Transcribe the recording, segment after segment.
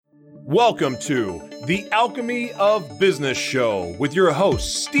Welcome to the Alchemy of Business Show with your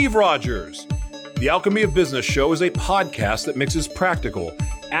host, Steve Rogers. The Alchemy of Business Show is a podcast that mixes practical,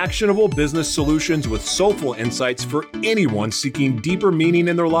 actionable business solutions with soulful insights for anyone seeking deeper meaning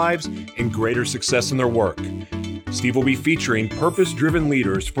in their lives and greater success in their work. Steve will be featuring purpose-driven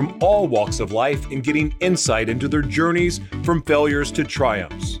leaders from all walks of life and getting insight into their journeys from failures to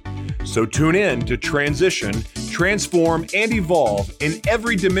triumphs. So tune in to transition, transform, and evolve in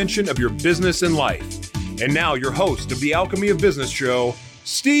every dimension of your business and life. And now your host of the Alchemy of Business Show,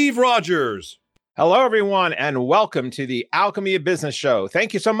 Steve Rogers. Hello, everyone, and welcome to the Alchemy of Business Show.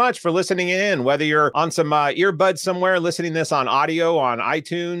 Thank you so much for listening in, whether you're on some earbuds somewhere, listening this on audio on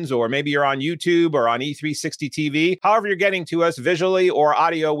iTunes, or maybe you're on YouTube or on E360 TV. However you're getting to us visually or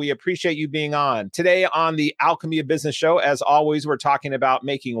audio, we appreciate you being on. Today on the Alchemy of Business Show, as always, we're talking about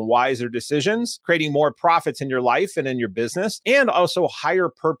making wiser decisions, creating more profits in your life and in your business, and also higher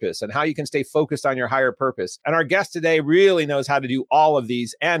purpose and how you can stay focused on your higher purpose. And our guest today really knows how to do all of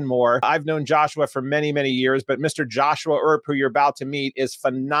these and more. I've known Joshua for many, many years, but Mr. Joshua Earp, who you're about to meet, is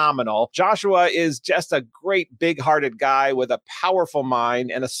phenomenal. Joshua is just a great, big-hearted guy with a powerful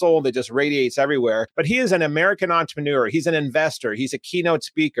mind and a soul that just radiates everywhere. But he is an American entrepreneur. He's an investor. He's a keynote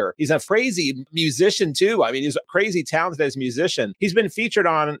speaker. He's a crazy musician, too. I mean, he's crazy talented as a musician. He's been featured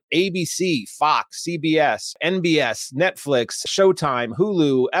on ABC, Fox, CBS, NBS, Netflix, Showtime,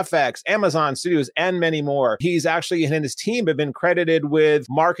 Hulu, FX, Amazon Studios, and many more. He's actually, and his team have been credited with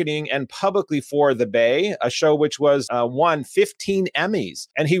marketing and publicly for The Bay, a show which was won 15 Emmys.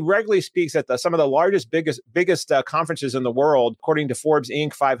 And he regularly speaks at some of the largest, biggest conferences in the world, according to Forbes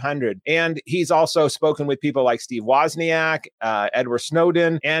Inc. 500. And he's also spoken with people like Steve Wozniak, Edward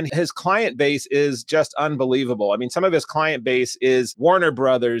Snowden, and his client base is just unbelievable. I mean, some of his client base is Warner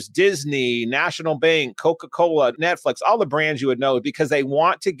Brothers, Disney, National Bank, Coca-Cola, Netflix, all the brands you would know, because they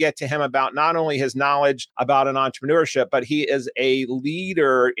want to get to him about not only his knowledge about an entrepreneurship, but he is a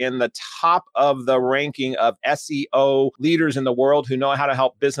leader in the top of the ranking of SEO leaders in the world who know how to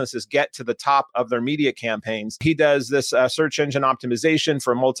help businesses get to the top of their media campaigns. He does this search engine optimization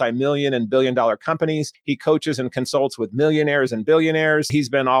for multi-million and billion-dollar companies. He coaches and consults with millionaires and billionaires. He's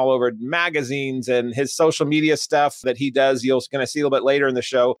been all over magazines, and his social media stuff that he does, you're going to see a little bit later in the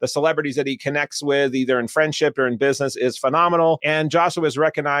show. The celebrities that he connects with, either in friendship or in business, is phenomenal. And Joshua is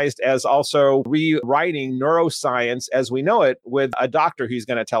recognized as also rewriting neuroscience as we know it with a doctor he's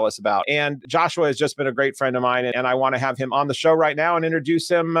going to tell us about. And Joshua has just been a great friend of mine, and I want to have him on the show right now and introduce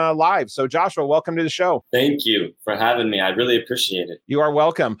him live. So Joshua, welcome to the show. Thank you for having me. I really appreciate it. You are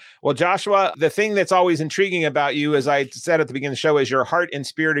welcome. Well, Joshua, the thing that's always intriguing about you, as I said at the beginning of the show, is your heart and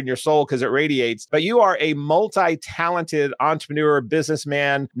spirit and your soul, because it radiates. But you are a multi-talented entrepreneur,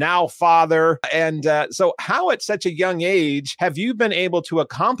 businessman, now father. And so how at such a young age have you been able to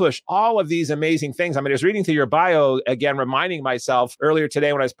accomplish all of these amazing things? I mean, I was reading through your bio again, reminding myself earlier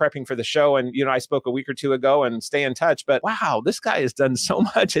today when I was prepping for the show, and I spoke a week or two ago, and stay in touch. But wow, this guy has done so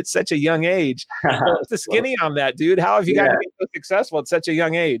much at such a young age. What's the skinny on that, dude? How have you gotten to be so successful at such a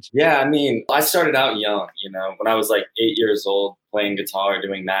young age? Yeah, I mean, I started out young, when I was like 8 years old, playing guitar,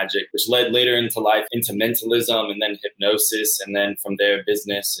 doing magic, which led later into life into mentalism and then hypnosis, and then from there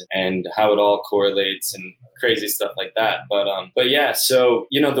business and how it all correlates and crazy stuff like that. But yeah, so,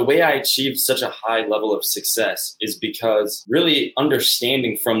 the way I achieved such a high level of success is because really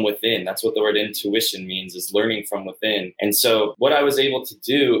understanding from within. That's what the word intuition means, is learning from within. And so what I was able to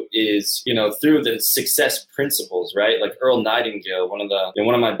do is, through the success principles, right? Like Earl Nightingale, one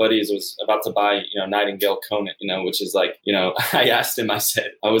of my buddies was about to buy, Nightingale Conant, which is like, I asked him, I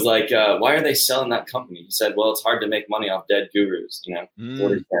was like, why are they selling that company? He said, well, it's hard to make money off dead gurus,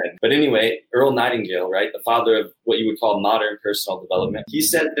 what he said. But anyway, Earl Nightingale, right? The father of what you would call modern personal development. He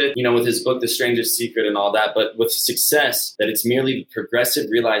said that, with his book, The Strangest Secret and all that, but with success, that it's merely the progressive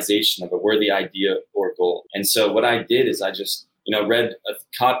realization of a worthy idea or goal. And so what I did is I just read a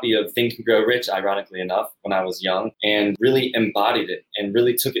copy of Think and Grow Rich, ironically enough, when I was young, and really embodied it and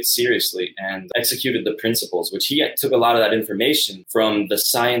really took it seriously and executed the principles, which he took a lot of that information from The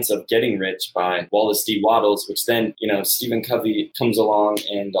Science of Getting Rich by Wallace D. Wattles, which then, Stephen Covey comes along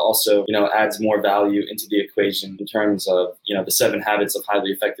and also, adds more value into the equation in terms of, the 7 Habits of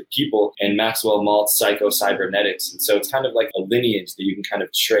Highly Effective People and Maxwell Maltz Psycho-Cybernetics. And so it's kind of like a lineage that you can kind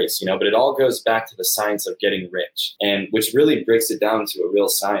of trace, but it all goes back to the science of getting rich, and which really breaks it down to a real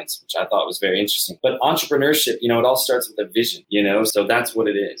science, which I thought was very interesting. But entrepreneurship, it all starts with a vision, so that's what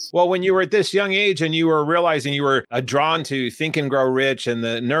it is. Well, when you were at this young age and you were realizing you were drawn to Think and Grow Rich and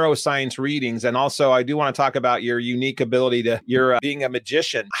the neuroscience readings, and also I do want to talk about your unique ability to, you're being a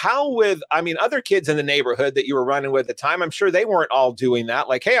magician. How other kids in the neighborhood that you were running with at the time, I'm sure they weren't all doing that.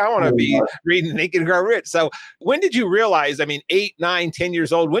 Like, hey, I want to be reading Think and Grow Rich. So when did you realize, 8, 9, 10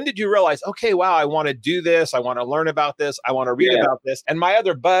 years old, when did you realize, okay, wow, I want to do this. I want to learn about this. I want to read about this. And my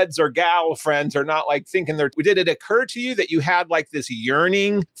other buds or gal friends are not like thinking did it occur to you that you had like this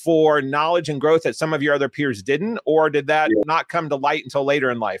yearning for knowledge and growth that some of your other peers didn't? Or did that not come to light until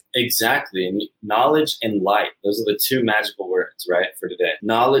later in life? Exactly. And knowledge and light, those are the two magical words, right, for today.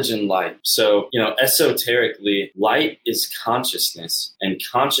 Knowledge and light. So, esoterically, light is consciousness and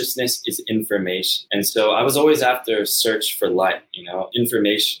consciousness is information. And so I was always after search for light,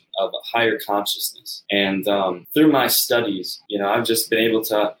 information of a higher consciousness. And through my studies, I've just been able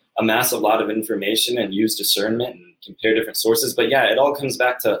to amass a lot of information and use discernment and compare different sources. But yeah, it all comes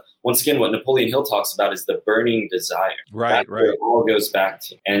back to, once again, what Napoleon Hill talks about is the burning desire. Right. It all goes back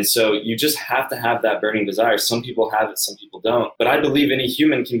to. And so you just have to have that burning desire. Some people have it, some people don't. But I believe any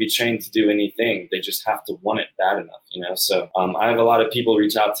human can be trained to do anything. They just have to want it bad enough, So I have a lot of people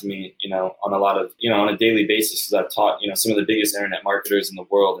reach out to me, on a lot of, on a daily basis, because I've taught, some of the biggest internet marketers in the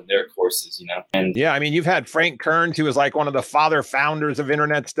world in their courses, And yeah, you've had Frank Kern, who was like one of the founders of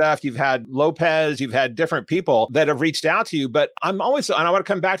internet stuff. You've had Lopez, you've had different people that have reached out to you. But and I want to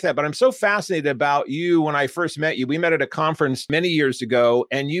come back to that, but I'm so fascinated about you. When I first met you, we met at a conference many years ago,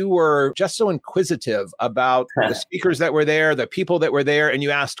 and you were just so inquisitive about the speakers that were there, the people that were there, and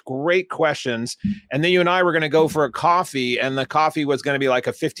you asked great questions. And then you and I were going to go for a coffee, and the coffee was going to be like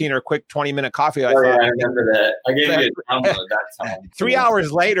a 15 or quick 20-minute coffee. I remember that. I gave you a download that time. 3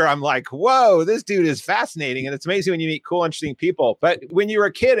 hours later, I'm like, whoa, this dude is fascinating. And it's amazing when you meet cool, interesting people. But when you were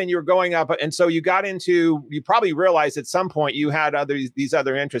a kid and you were going up, and so you probably realized at some point you had these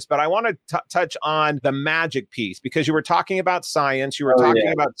other interests. But I want to touch on the magic piece, because you were talking about science, you were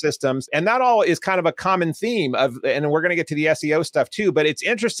talking about systems, and that all is kind of a common theme and we're going to get to the SEO stuff too. But it's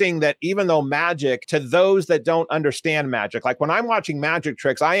interesting that even though magic, to those that don't understand magic, like when I'm watching magic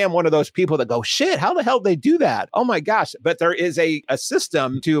tricks, I am one of those people that go, shit, how the hell did they do that? Oh my gosh. But there is a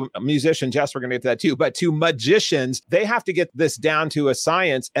system to musicians. Yes, we're going to get to that too. But to magicians, they have to get this down to a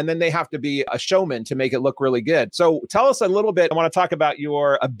science, and then they have to be a showman to make it look really good. So tell us a little bit. I want to talk about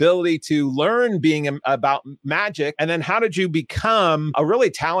your ability to learn about magic, and then how did you become a really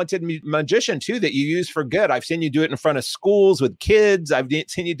talented magician too that you use for good? I've seen you do it in front of schools with kids. I've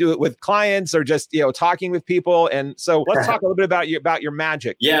seen you do it with clients, or just talking with people. And so let's talk a little bit about your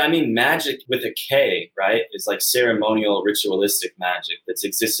magic. Yeah, magic with a K, right, is like ceremonial, ritualistic magic that's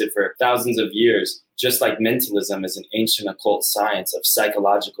existed for thousands of years. Just like mentalism is an ancient occult science of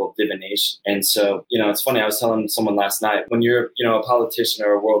psychological divination. And so, it's funny, I was telling someone last night, when you're, a politician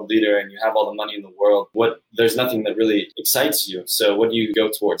or a world leader and you have all the money in the world, there's nothing that really excites you. So what do you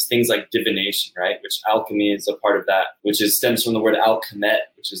go towards? Things like divination, right? Which alchemy is a part of that, which stems from the word alchemet,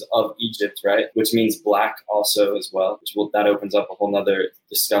 which is of Egypt, right? Which means black also as well, that opens up a whole nother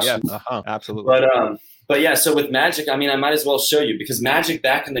discussion. Yeah, absolutely. But yeah, so with magic, I might as well show you, because magic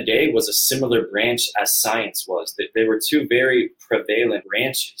back in the day was a similar branch as science was. They were two very prevalent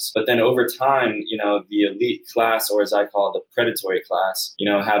branches. But then over time, the elite class, or as I call it, the predatory class,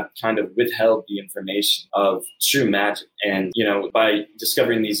 have kind of withheld the information of true magic. And, by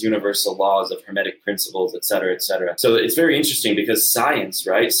discovering these universal laws of hermetic principles, et cetera, et cetera. So it's very interesting because science,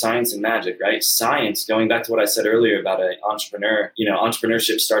 right? Science and magic, right? Science, going back to what I said earlier about an entrepreneur,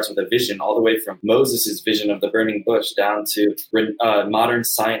 entrepreneurship starts with a vision, all the way from Moses's vision of the burning bush down to modern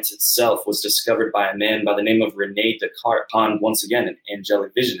science itself was discovered by a man by the name of Rene Descartes upon, once again, an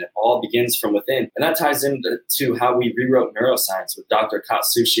angelic vision. It all begins from within. And that ties into how we rewrote neuroscience with Dr.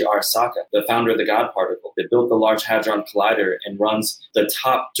 Katsushi Arasaka, the founder of the God particle, that built the Large Hadron Collider and runs the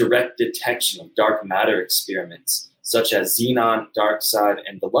top direct detection of dark matter experiments, such as Xenon, Dark Side,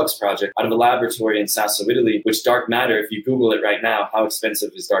 and the Lux Project, out of a laboratory in Sasso, Italy, which dark matter, if you Google it right now, how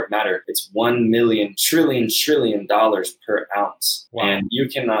expensive is dark matter? It's $1 million trillion per ounce. Wow. And you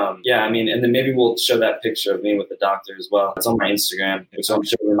can, and then maybe we'll show that picture of me with the doctor as well. It's on my Instagram, which I'm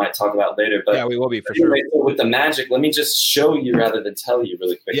sure we might talk about later. But yeah, we will be for sure. With the magic, let me just show you rather than tell you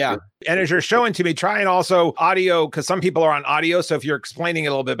really quickly. Yeah. And as you're showing to me, try and also audio, because some people are on audio. So if you're explaining it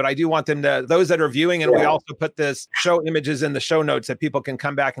a little bit, but I do want them to, those that are viewing, and we also put this show images in the show notes that people can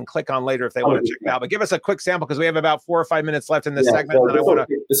come back and click on later if they want to check it out. But give us a quick sample, because we have about 4 or 5 minutes left in this segment. So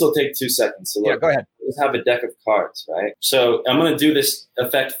this will take 2 seconds. So go ahead. just have a deck of cards, right? So I'm going to do this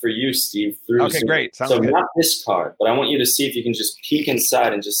effect for you, Steve. Okay, great. Sounds good. Not this card, but I want you to see if you can just peek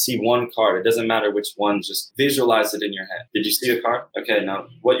inside and just see one card. It doesn't matter which one. Just visualize it in your head. Did you see a card? Okay, now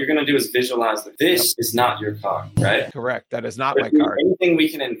what you're going to do is visualize that this is not your card, right? Correct. That is not my card. Anything we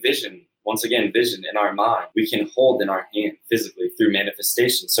can envision, once again, vision in our mind, we can hold in our hand physically through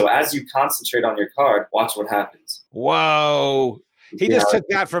manifestation. So as you concentrate on your card, watch what happens. Whoa. He just took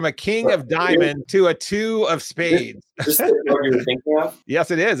that from a king of diamond to a two of spades. This is what you were thinking of?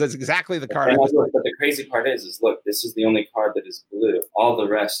 Yes, it is. That's exactly the card. But the crazy part is look, this is the only card that is blue. All the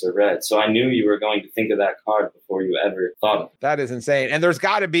rest are red. So I knew you were going to think of that card before you ever thought of it. That is insane. And there's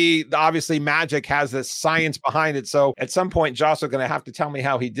got to be, obviously, magic has this science behind it. So at some point, Josh is going to have to tell me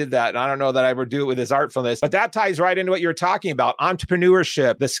how he did that. And I don't know that I would do it with his artfulness, but that ties right into what you're talking about,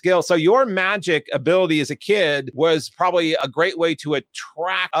 entrepreneurship, the skill. So your magic ability as a kid was probably a great way to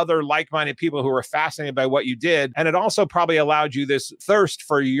attract other like-minded people who were fascinated by what you did. And it also probably allowed you this thirst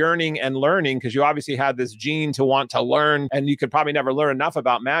for yearning and learning, because you obviously had this gene to want to learn, and you could probably never learn enough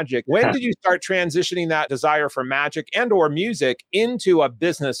about magic. When did you start transitioning that desire for magic and or music into a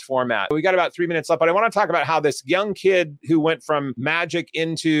business format? We got about 3 minutes left, but I want to talk about how this young kid who went from magic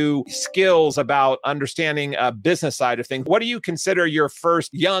into skills about understanding a business side of things. What do you consider your first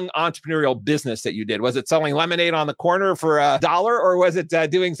young entrepreneurial business that you did? Was it selling lemonade on the corner for $1, or was it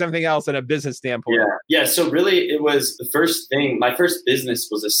doing something else in a business standpoint? Yeah. So really, it was the first thing. My first business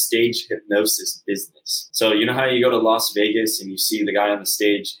was a stage hypnosis business. So you know how you go to Las Vegas and you see the guy on the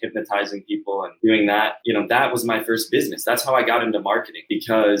stage hypnotizing people and doing that? That was my first business. That's how I got into marketing,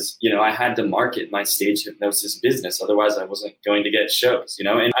 because, I had to market my stage hypnosis business. Otherwise, I wasn't going to get shows, and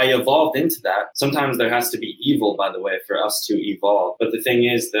I evolved into that. Sometimes there has to be evil, by the way, for us to evolve. But the thing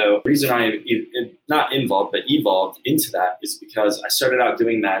is, though, the reason I not involved, but evolved into that is because I started out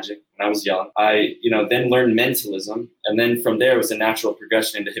doing magic when I was young. I, then learned mentalism. And then from there, it was a natural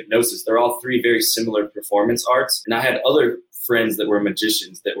progression into hypnosis. They're all three very similar performance arts. And I had other friends that were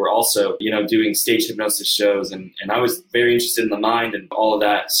magicians that were also, doing stage hypnosis shows. And I was very interested in the mind and all of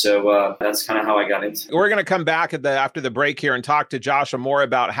that. So that's kind of how I got into it. We're going to come back after the break here and talk to Joshua more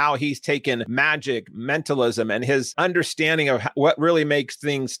about how he's taken magic, mentalism, and his understanding of what really makes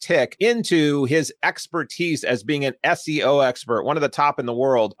things tick into his expertise as being an SEO expert, one of the top in the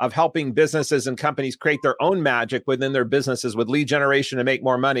world, of helping businesses and companies create their own magic within their businesses with lead generation to make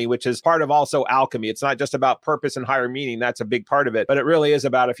more money, which is part of also alchemy. It's not just about purpose and higher meaning. That's a big part of it, but it really is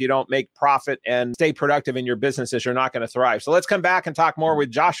about, if you don't make profit and stay productive in your businesses, you're not going to thrive. So let's come back and talk more with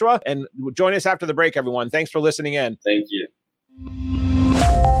Joshua, and join us after the break, everyone. Thanks for listening in. Thank you.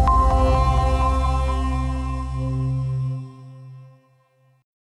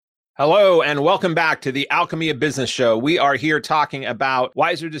 Hello, and welcome back to the Alchemy of Business Show. We are here talking about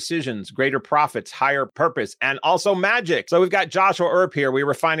wiser decisions, greater profits, higher purpose, and also magic. So we've got Joshua Earp here. We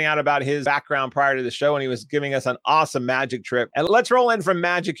were finding out about his background prior to the show, and he was giving us an awesome magic trip. And let's roll in from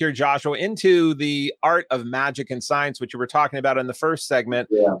magic here, Joshua, into the art of magic and science, which you were talking about in the first segment,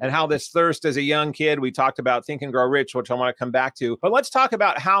 and how this thirst as a young kid. We talked about Think and Grow Rich, which I want to come back to. But let's talk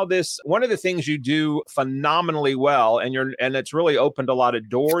about how one of the things you do phenomenally well, and it's really opened a lot of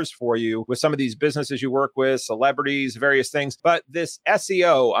doors for you with some of these businesses you work with, celebrities, various things. But this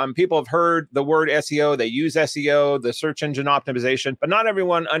SEO, people have heard the word SEO, they use SEO, the search engine optimization, but not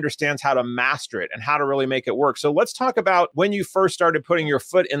everyone understands how to master it and how to really make it work. So let's talk about when you first started putting your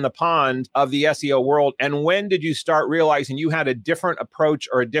foot in the pond of the SEO world, and when did you start realizing you had a different approach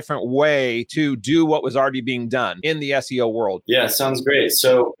or a different way to do what was already being done in the SEO world? Yeah, sounds great.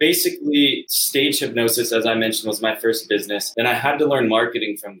 So basically, stage hypnosis, as I mentioned, was my first business. Then I had to learn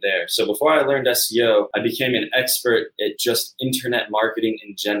marketing from there. So before I learned SEO, I became an expert at just internet marketing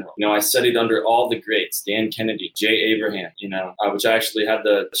in general. I studied under all the greats, Dan Kennedy, Jay Abraham, which I actually had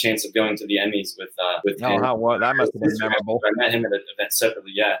the chance of going to the Emmys with him. That must have been memorable. I met him at an event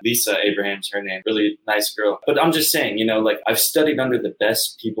separately. Yeah, Lisa Abraham's her name. Really nice girl. But I'm just saying, I've studied under the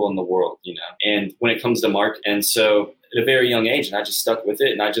best people in the world, and when it comes to marketing. And so at a very young age, and I just stuck with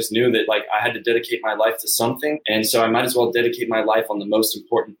it. And I just knew that I had to dedicate my life to something. And so I might as well dedicate my life on the most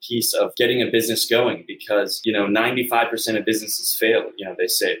important piece of getting a business going, because, 95% of businesses fail, they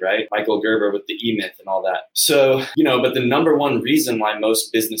say, right? Michael Gerber with the E-Myth and all that. So, but the number one reason why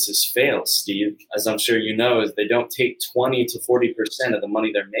most businesses fail, Steve, as I'm sure you know, is they don't take 20 to 40% of the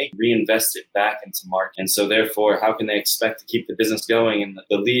money they're making, reinvest it back into marketing. And so therefore, how can they expect to keep the business going and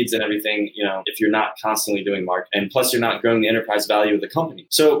the leads and everything, if you're not constantly doing marketing? And plus, you're not growing the enterprise value of the company.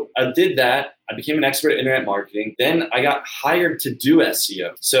 So I did that. I became an expert at internet marketing. Then I got hired to do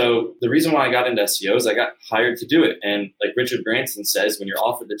SEO. So the reason why I got into SEO is I got hired to do it. And like Richard Branson says, when you're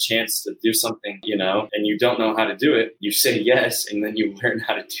offered the chance to do something, and you don't know how to do it, you say yes, and then you learn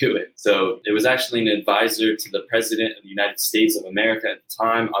how to do it. So it was actually an advisor to the president of the United States of America at the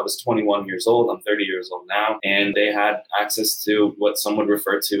time. I was 21 years old. I'm 30 years old now. And they had access to what some would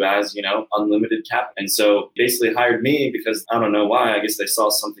refer to as, unlimited capital. And so basically hired me because I don't know why. I guess they saw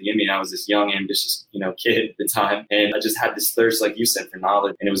something in me. I was this young, ambitious, kid at the time. And I just had this thirst, like you said, for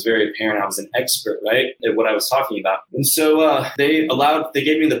knowledge. And it was very apparent I was an expert, right, at what I was talking about. And so they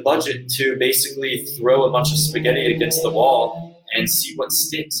gave me the budget to basically throw a bunch of spaghetti against the wall and see what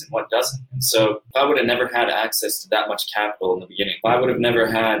sticks and what doesn't. And so if I would have never had access to that much capital in the beginning, if I would have never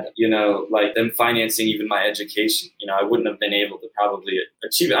had, like them financing even my education, I wouldn't have been able to probably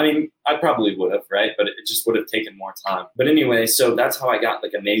achieve it. I mean, I probably would have, right? But it just would have taken more time. But anyway, so that's how I got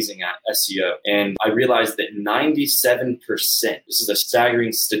like amazing at SEO. And I realized that 97%, this is a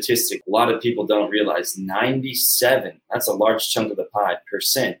staggering statistic. A lot of people don't realize 97, that's a large chunk of the pie,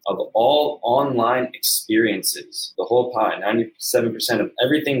 percent of all online experiences, the whole pie, 97% of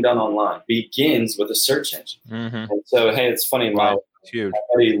everything done online begins with a search engine. Mm-hmm. And so, hey, it's funny. My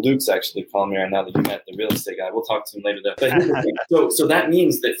buddy Luke's actually calling me right now that you met the real estate guy. We'll talk to him later. But here's the thing. So that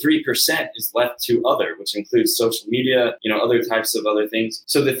means that 3% is left to other, which includes social media, other types of other things.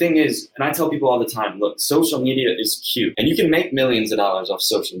 So the thing is, and I tell people all the time, look, social media is cute and you can make millions of dollars off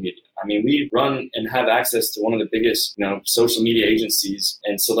social media. I mean, we run and have access to one of the biggest, social media agencies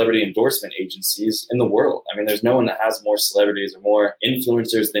and celebrity endorsement agencies in the world. I mean, there's no one that has more celebrities or more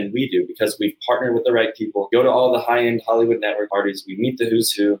influencers than we do because we've partnered with the right people, go to all the high-end Hollywood network parties, we meet the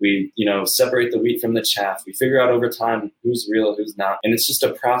who's who, we, separate the wheat from the chaff, we figure out over time who's real, who's not. And it's just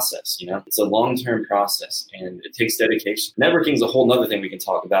a process, it's a long-term process and it takes dedication. Networking is a whole nother thing we can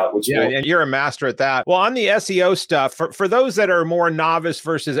talk about. And you're a master at that. Well, on the SEO stuff, for those that are more novice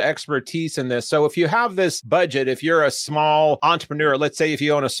versus expertise in this. So if you have this budget, if you're a small entrepreneur, let's say if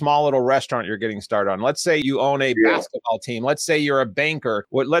you own a small little restaurant you're getting started on, let's say you own a basketball team, let's say you're a banker,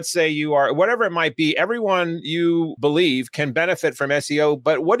 let's say you are, whatever it might be, everyone you believe can benefit from SEO.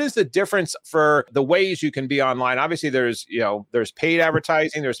 But what is the difference for the ways you can be online? Obviously there's paid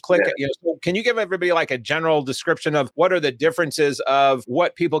advertising, there's click. So can you give everybody like a general description of what are the differences of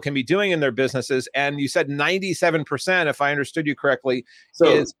what people can be doing in their businesses? And you said 97%, if I understood you correctly,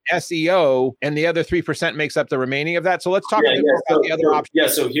 is SEO, and the other 3% makes up the remaining of that. So let's talk a bit more about the other options. Yeah,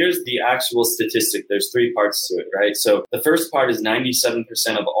 so here's the actual statistic. There's 3 parts to it, right? So the first part is 97%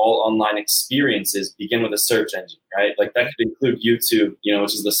 of all online experiences begin with a search engine, right? Like that could include YouTube,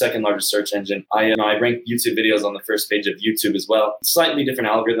 which is the second largest search engine. I rank YouTube videos on the first page of YouTube as well. Slightly different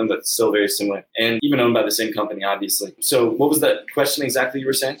algorithm, but still very similar. And even owned by the same company, obviously. So what was that question exactly you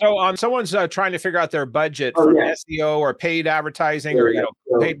were saying? So someone's trying to figure out their budget for SEO or paid advertising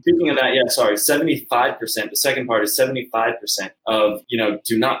paid. Speaking of that, 75%, the second part is 75% of,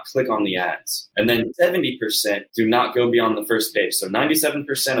 do not click on the ads. And then 70% do not go beyond the first page. So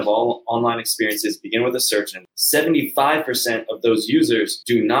 97% of all online experiences begin with a search engine. 75% of those users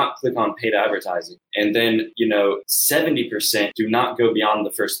do not click on paid advertising. And then, 70% do not go beyond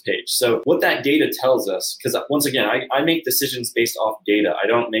the first page. So what that data tells us, because once again, I make decisions based off data. I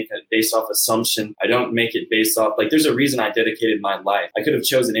don't make it based off assumption. I don't make it based off, there's a reason I dedicated my life. I could have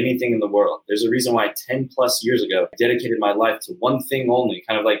chosen anything in the world. There's a reason why 10 plus years ago, I dedicated my life to one thing only,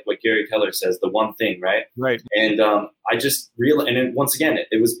 kind of like what Gary Keller says, the one thing, right? Right. And I just realized, and once again,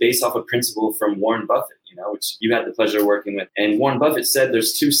 it was based off a principle from Warren Buffett, which you had the pleasure of working with. And Warren Buffett said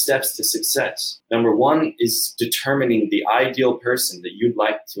there's 2 steps to success. Number 1 is determining the ideal person that you'd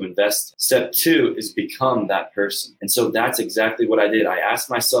like to invest in. Step 2 is become that person. And so that's exactly what I did. I asked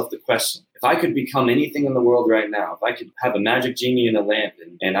myself the question, if I could become anything in the world right now, if I could have a magic genie in a lamp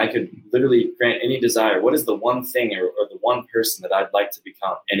and I could literally grant any desire, what is the one thing or the one person that I'd like to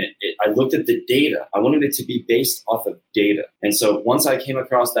become? And I looked at the data. I wanted it to be based off of data. And so once I came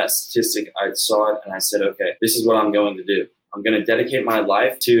across that statistic, I saw it and I said, okay, this is what I'm going to do. I'm going to dedicate my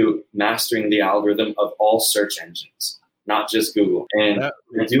life to mastering the algorithm of all search engines, not just Google. And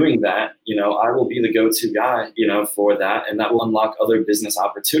in doing that, I will be the go-to guy, for that. And that will unlock other business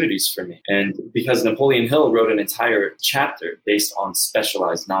opportunities for me. And because Napoleon Hill wrote an entire chapter based on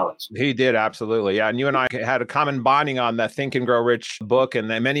specialized knowledge. He did. Absolutely. Yeah. And you and I had a common bonding on that Think and Grow Rich book. And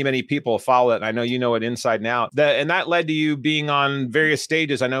then many, many people follow it. And I know you know it inside and out. And that led to you being on various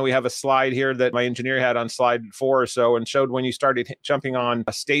stages. I know we have a slide here that my engineer had on slide 4 or so and showed when you started jumping on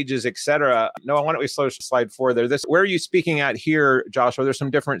stages, et cetera. No, why don't we slow slide 4 there? Where are you speaking at here, Joshua? There's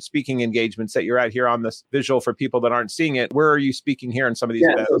some different speaking engagements that you're at here on this visual for people that aren't seeing it. Where are you speaking here in some of these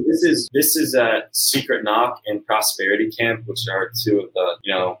events? So this is at Secret Knock and Prosperity Camp, which are two of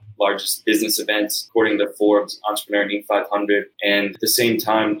the largest business events according to Forbes Entrepreneur Inc. 500. And at the same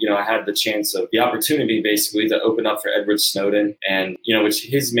time, I had the opportunity basically to open up for Edward Snowden, and which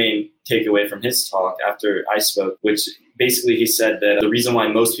his main takeaway from his talk after I spoke, which basically he said that the reason why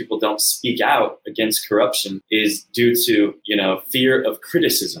most people don't speak out against corruption is due to, fear of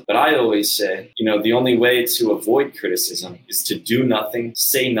criticism. But I always say, the only way to avoid criticism is to do nothing,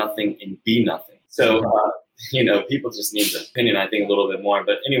 say nothing, and be nothing. So, people just need the opinion, I think, a little bit more.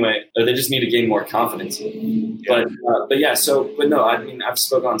 But anyway, they just need to gain more confidence. But no, I mean, I've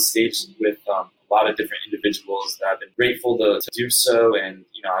spoken on stage with a lot of different individuals that I've been grateful to do so. And,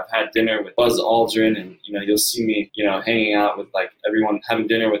 I've had dinner with Buzz Aldrin, and, you'll see me, hanging out with like everyone, having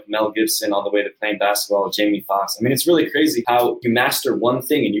dinner with Mel Gibson, all the way to playing basketball with Jamie Foxx. I mean, it's really crazy how you master one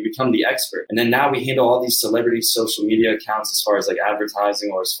thing and you become the expert. And then now we handle all these celebrity social media accounts as far as like advertising,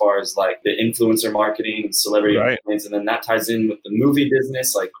 or as far as like the influencer marketing, celebrity influence. And then that ties in with the movie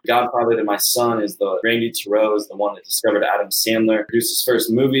business. Like godfather to my son is Randy Turow is the one that discovered Adam Sandler, produced his first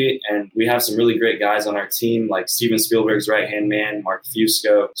movie. And we have some really great guys on our team, like Steven Spielberg's right-hand man, Mark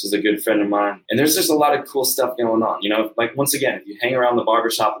Fusco, which is a good friend of mine. And there's just a lot of cool stuff going on. Like once again, if you hang around the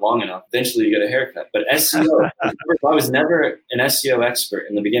barbershop long enough, eventually you get a haircut. But SEO, if I was never an SEO expert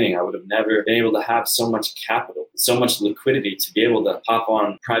in the beginning, I would have never been able to have so much capital, so much liquidity to be able to hop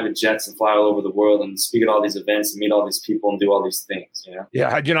on private jets and fly all over the world and speak at all these events and meet all these people and do all these things, Yeah,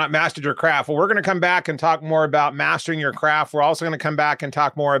 had you not mastered your craft? Well, we're going to come back and talk more about mastering your craft. We're also going to come back and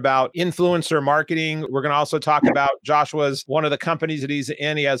talk more about influencer marketing. We're going to also talk about Joshua's, one of the companies that he's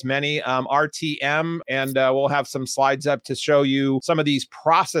in. He has many, RTM, and we'll have some slides up to show you some of these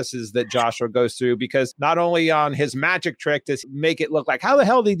processes that Joshua goes through, because not only on his magic trick to make it look like, how the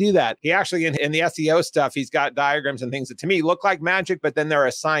hell did he do that? He actually, in the SEO stuff, he's got diagrams and things that to me look like magic, but then there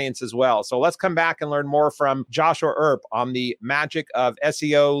are science as well. So let's come back and learn more from Joshua Earp on the magic of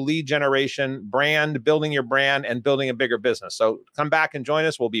SEO, lead generation, brand, building your brand, and building a bigger business. So come back and join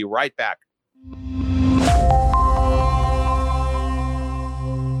us. We'll be right back.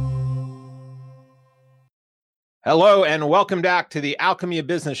 Hello, and welcome back to the Alchemy of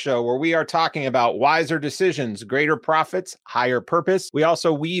Business Show, where we are talking about wiser decisions, greater profits, higher purpose. We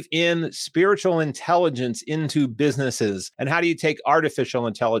also weave in spiritual intelligence into businesses. And how do you take artificial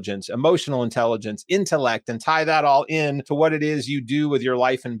intelligence, emotional intelligence, intellect, and tie that all in to what it is you do with your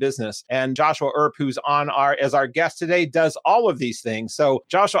life and business? And Joshua Earp, who's on as our guest today, does all of these things. So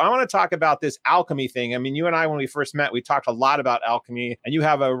Joshua, I want to talk about this alchemy thing. I mean, you and I, when we first met, we talked a lot about alchemy, and you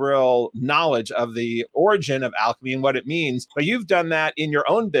have a real knowledge of the origin of alchemy and what it means. But you've done that in your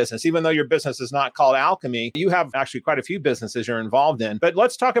own business, even though your business is not called Alchemy. You have actually quite a few businesses you're involved in. But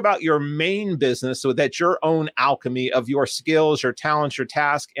let's talk about your main business, so that's your own alchemy of your skills, your talents, your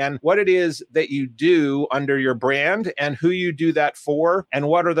task, and what it is that you do under your brand, and who you do that for, and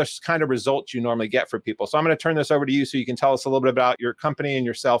what are the kind of results you normally get for people. So I'm going to turn this over to you so you can tell us a little bit about your company and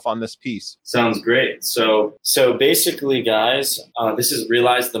yourself on this piece. Sounds great. So basically, guys, this is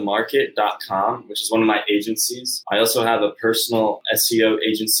realizethemarket.com, which is one of my agencies. I also have a personal SEO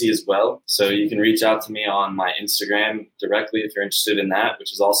agency as well. So you can reach out to me on my Instagram directly if you're interested in that,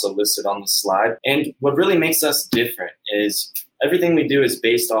 which is also listed on the slide. And what really makes us different is everything we do is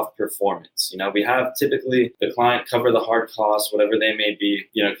based off performance. We have typically the client cover the hard costs, whatever they may be,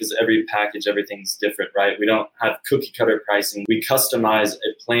 because every package, everything's different, right? We don't have cookie cutter pricing. We customize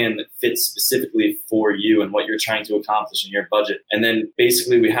a plan that fits specifically for you and what you're trying to accomplish in your budget. And then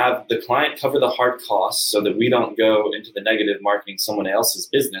basically we have the client cover the hard costs so that we don't go into the negative marketing someone else's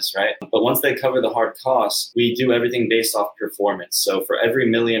business, right? But once they cover the hard costs, we do everything based off performance. So for every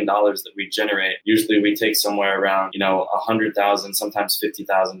 $1 million that we generate, usually we take somewhere around, $100,000, sometimes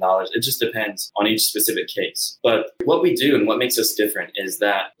 $50,000. It just depends on each specific case. But what we do and what makes us different is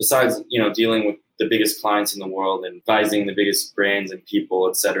that besides, dealing with the biggest clients in the world and advising the biggest brands and people,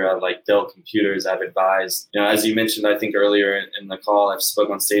 et cetera, like Dell Computers, I've advised, as you mentioned, I think earlier in the call, I've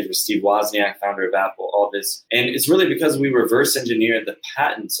spoken on stage with Steve Wozniak, founder of Apple, all this. And it's really because we reverse engineer the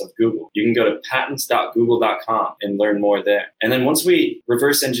patents of Google. You can go to patents.google.com and learn more there. And then once we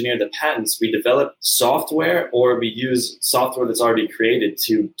reverse engineer the patents, we develop software, or we use software that's already created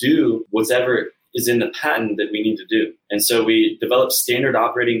to do whatever is in the patent that we need to do. And so we develop standard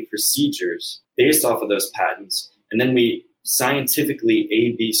operating procedures based off of those patents. And then we scientifically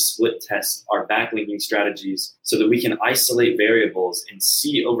A/B split test our backlinking strategies so that we can isolate variables and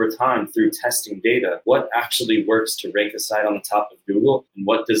see over time through testing data what actually works to rank a site on the top of Google and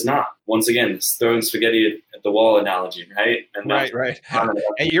what does not. once again, this throwing spaghetti at the wall analogy, right? And right.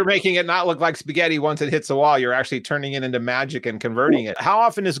 And you're making it not look like spaghetti once it hits the wall. You're actually turning it into magic and converting it. How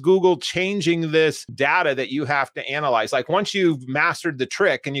often is Google changing this data that you have to analyze? Like once you've mastered the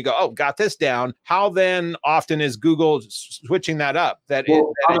trick and you go, oh, got this down, how then often is Google switching that up?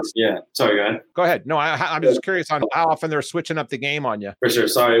 Yeah. Sorry, go ahead. Go ahead. No, I'm just curious on how often they're switching up the game on you. For sure.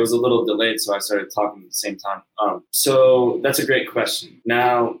 Sorry, it was a little delayed, so I started talking at the same time. So that's a great question.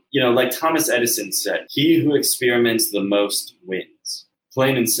 Now, like Thomas Edison said, he who experiments the most wins.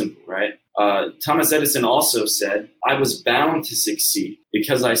 Plain and simple, right? Thomas Edison also said, I was bound to succeed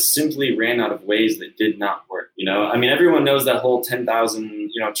because I simply ran out of ways that did not work. Everyone knows that whole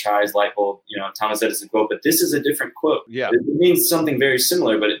 10,000, tries light bulb, Thomas Edison quote, but this is a different quote. Yeah. It means something very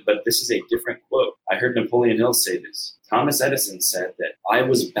similar, but this is a different quote. I heard Napoleon Hill say this. Thomas Edison said that I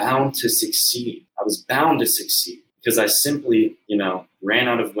was bound to succeed. I was bound to succeed because I simply, ran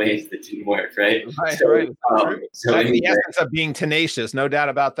out of ways that didn't work, right? Right. So that's the essence of being tenacious, no doubt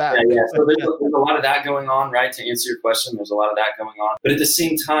about that. Yeah. So there's a lot of that going on, right? To answer your question, there's a lot of that going on. But at the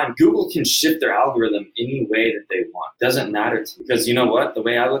same time, Google can shift their algorithm any way that they want. Doesn't matter to me. Because you know what? The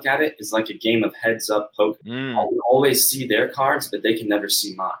way I look at it is like a game of heads-up poker. I can always see their cards, but they can never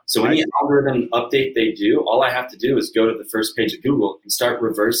see mine. So any algorithm update they do, all I have to do is go to the first page of Google and start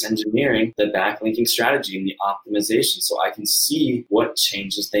reverse engineering the backlinking strategy and the optimization so I can see what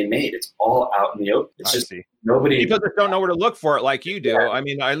changes they made. It's all out in the open. It's just people just don't know where to look for it like you do.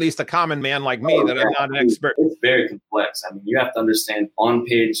 Yeah. At least a common man like me that I'm not an expert. It's very complex. You have to understand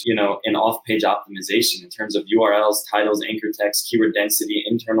on-page, and off-page optimization in terms of URLs, titles, anchor text, keyword density,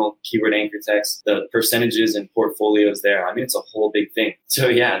 internal keyword anchor text, the percentages and portfolios there. It's a whole big thing. So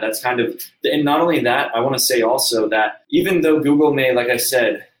yeah, that's kind of, and not only that, I want to say also that even though Google may, like I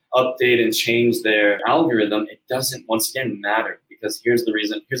said, update and change their algorithm, it doesn't once again matter. Because here's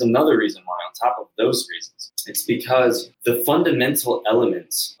another reason why, on top of those reasons. It's because the fundamental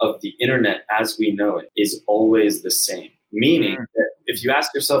elements of the internet as we know it is always the same. Meaning that if you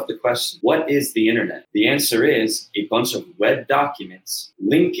ask yourself the question, what is the internet? The answer is a bunch of web documents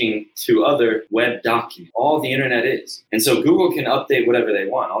linking to other web documents. All the internet is. And so Google can update whatever they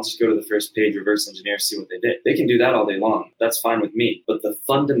want. I'll just go to the first page, reverse engineer, see what they did. They can do that all day long. That's fine with me. But the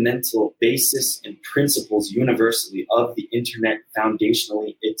fundamental basis and principles universally of the internet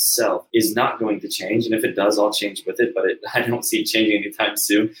foundationally itself is not going to change. And if it does, I'll change with it. But I don't see it changing anytime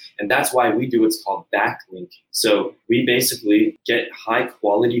soon. And that's why we do what's called backlinking. So we basically get high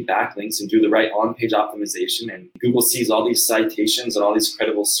quality backlinks and do the right on-page optimization. And Google sees all these citations and all these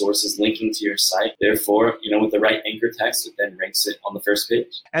credible sources linking to your site. Therefore, with the right anchor text, it then ranks it on the first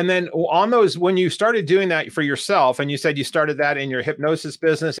page. And then on those, when you started doing that for yourself, and you said you started that in your hypnosis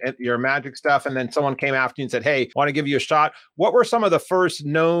business and your magic stuff, and then someone came after you and said, hey, I want to give you a shot. What were some of the first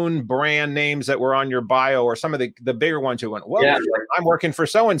known brand names that were on your bio, or some of the bigger ones who went, well, I'm working for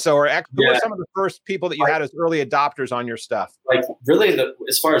so-and-so, or who were some of the first people that you had as early adopters on your stuff? Like really,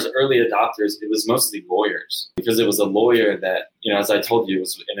 as far as early adopters, it was mostly lawyers, because it was a lawyer that, as I told you,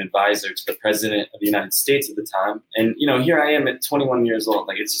 was an advisor to the president of the United States at the time. And, here I am at 21 years old.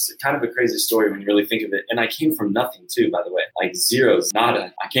 Like, it's just kind of a crazy story when you really think of it. And I came from nothing too, by the way, like zeros,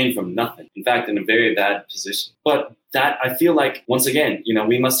 nada. I came from nothing. In fact, in a very bad position. But that, I feel like, once again,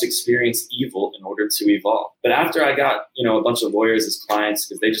 we must experience evil in order to evolve. But after I got, a bunch of lawyers as clients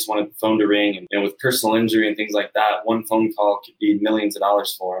because they just wanted the phone to ring, and, with personal injury and things like that, one phone call could be millions of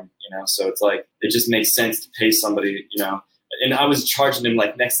dollars for them, so it's like, it just makes sense to pay somebody, and I was charging him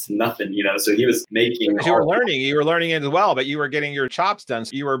like next to nothing, so he was making. You were learning it as well, but you were getting your chops done.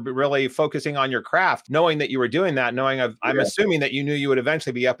 So you were really focusing on your craft, knowing that you were doing that, I'm assuming that you knew you would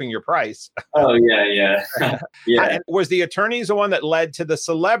eventually be upping your price. Oh yeah. Yeah. And was the attorneys the one that led to the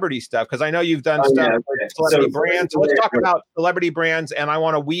celebrity stuff? Because I know you've done stuff with celebrity brands. So let's talk about celebrity brands, and I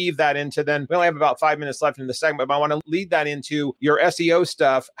want to weave that into, then we only have about 5 minutes left in the segment, but I want to lead that into your SEO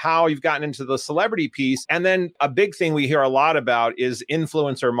stuff, how you've gotten into the celebrity piece. And then a big thing we hear a lot about is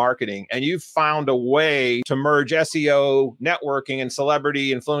influencer marketing. And you've found a way to merge SEO, networking, and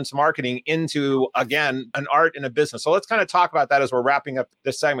celebrity influence marketing into, again, an art and a business. So let's kind of talk about that as we're wrapping up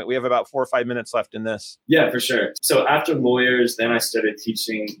this segment. We have about 4 or 5 minutes left in this. Yeah, for sure. So after lawyers, then I started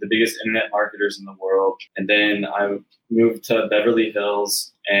teaching the biggest internet marketers in the world. And then I moved to Beverly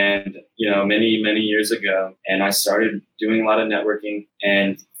Hills, and, many years ago, and I started doing a lot of networking.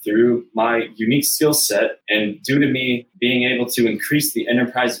 And through my unique skill set, and due to me being able to increase the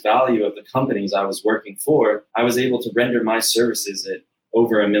enterprise value of the companies I was working for, I was able to render my services at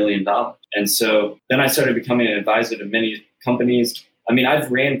over $1 million. And so then I started becoming an advisor to many companies.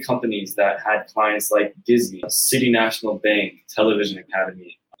 I've ran companies that had clients like Disney, City National Bank, Television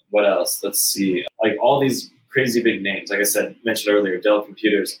Academy, What else? Let's see. Like all these crazy big names, like I said, mentioned earlier, Dell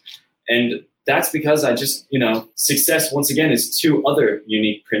Computers. And that's because I just, success, once again, is two other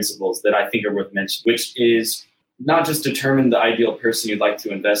unique principles that I think are worth mentioning, which is not just determine the ideal person you'd like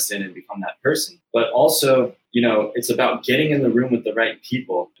to invest in and become that person, but also, it's about getting in the room with the right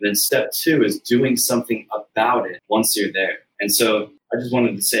people. And then step two is doing something about it once you're there. And so I just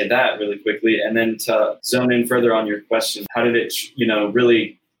wanted to say that really quickly. And then to zone in further on your question, how did it,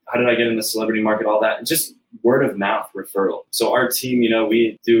 how did I get in the celebrity market, all that? Just word of mouth referral. So our team,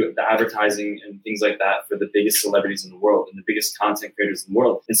 we do the advertising and things like that for the biggest celebrities in the world and the biggest content creators in the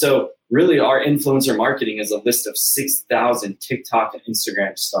world. And so really our influencer marketing is a list of 6,000 TikTok and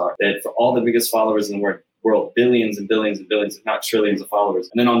Instagram stars that for all the biggest followers in the world, billions and billions and billions, if not trillions of followers.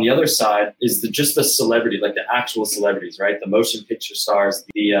 And then on the other side is just the celebrity, like the actual celebrities, right? The motion picture stars,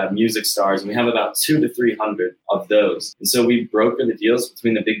 the music stars. And we have about 200 to 300 of those. And so we broker the deals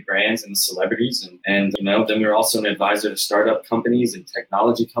between the big brands and the celebrities. And then we're also an advisor to startup companies and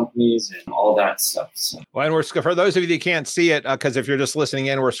technology companies and all that stuff. So. Well, and for those of you that can't see it, because if you're just listening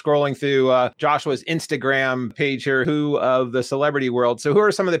in, we're scrolling through Joshua's Instagram page here, who of the celebrity world. So who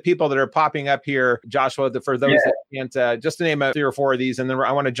are some of the people that are popping up here, Joshua, for those that can't, just to name 3 or 4 of these, and then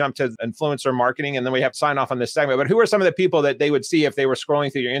I want to jump to influencer marketing, and then we have to sign off on this segment. But who are some of the people that they would see if they were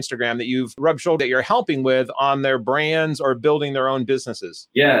scrolling through your Instagram that you've rubbed shoulders that you're helping with on their brands or building their own businesses?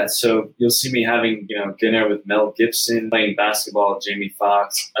 Yeah, so you'll see me having dinner with Mel Gibson, playing basketball with Jamie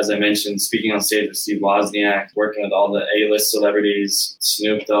Foxx. As I mentioned, speaking on stage with Steve Wozniak, working with all the A-list celebrities,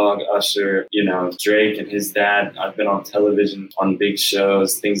 Snoop Dogg, Usher, Drake and his dad. I've been on television on big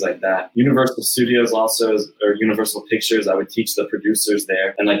shows, things like that. Universal Studios also, or Universal Pictures, I would teach the producers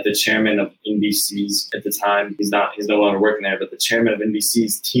there, and like the chairman of NBC's at the time, he's no longer working there, but the chairman of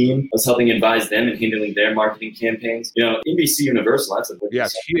NBC's team was helping advise them and handling their marketing campaigns. NBC Universal, that's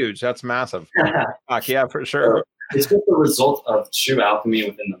it's huge. That's massive. Yeah, for sure. So, it's just the result of true alchemy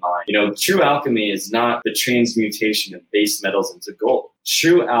within the mind. True alchemy is not the transmutation of base metals into gold.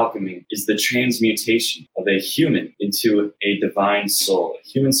 True alchemy is the transmutation of a human into a divine soul, a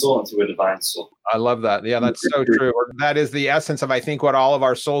human soul into a divine soul. I love that. Yeah, that's so true. That is the essence of, I think, what all of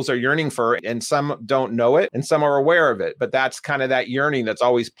our souls are yearning for. And some don't know it and some are aware of it. But that's kind of that yearning that's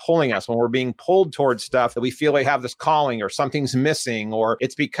always pulling us when we're being pulled towards stuff that we feel they have this calling or something's missing, or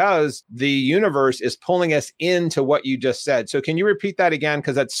it's because the universe is pulling us into what you just said. So can you repeat that again?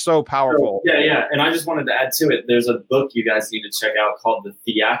 Because that's so powerful. Yeah. And I just wanted to add to it. There's a book you guys need to check out called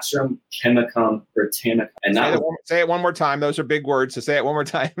The Theatrum Chemicum Britannicum. And say it one more time. Those are big words. So say it one more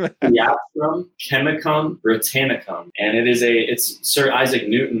time. Theatrum Chemicum Britannicum. And it's Sir Isaac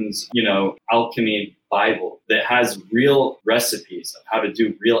Newton's, alchemy Bible that has real recipes of how to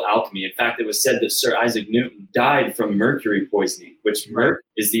do real alchemy. In fact, it was said that Sir Isaac Newton died from mercury poisoning, which mercury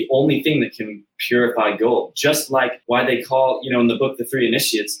is the only thing that can purify gold. Just like why they call, in the book, The Three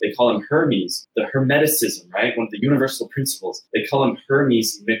Initiates, they call him Hermes, the Hermeticism, right? One of the universal principles. They call him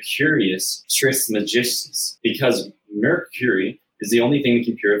Hermes Mercurius Trismegistus, because mercury is the only thing that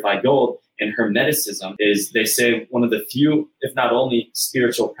can purify gold. And Hermeticism is, they say, one of the few, if not only,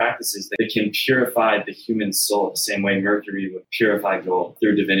 spiritual practices that can purify the human soul the same way mercury would purify gold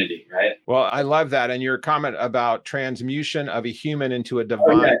through divinity, right? Well, I love that. And your comment about transmutation of a human into a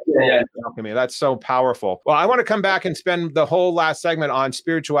divine alchemy, that's so powerful. Well, I want to come back and spend the whole last segment on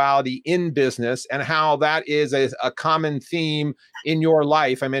spirituality in business and how that is a common theme in your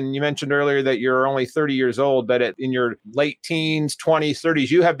life. I mean, you mentioned earlier that you're only 30 years old, but in your late teens, 20s, 30s,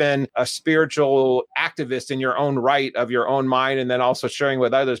 you have been a spiritual activist in your own right of your own mind, and then also sharing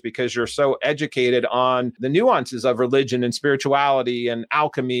with others because you're so educated on the nuances of religion and spirituality and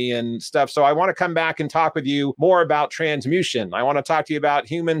alchemy and stuff. So I want to come back and talk with you more about transmutation. I want to talk to you about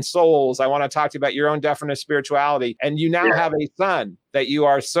human souls. I want to talk to you about your own definition of spirituality. And you now have a son that you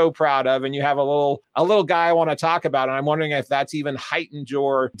are so proud of, and you have a little guy I want to talk about. And I'm wondering if that's even heightened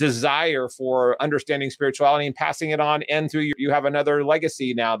your desire for understanding spirituality and passing it on. And through you have another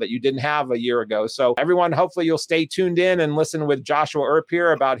legacy now that you didn't have a year ago. So everyone, hopefully you'll stay tuned in and listen with Joshua Earp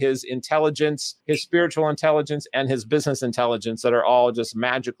here about his intelligence, his spiritual intelligence, and his business intelligence that are all just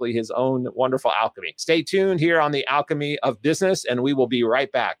magically his own wonderful alchemy. Stay tuned here on the Alchemy of Business, and we will be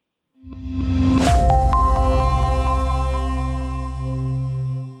right back.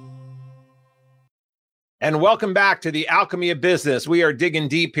 And welcome back to the Alchemy of Business. We are digging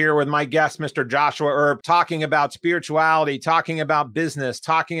deep here with my guest, Mr. Joshua Earp, talking about spirituality, talking about business,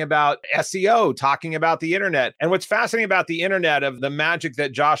 talking about SEO, talking about the internet. And what's fascinating about the internet, of the magic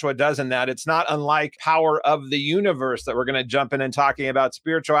that Joshua does in that, it's not unlike Power of the Universe that we're going to jump in and talking about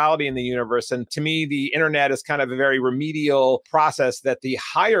spirituality in the universe. And to me, the internet is kind of a very remedial process that the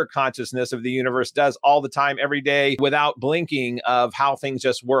higher consciousness of the universe does all the time, every day, without blinking, of how things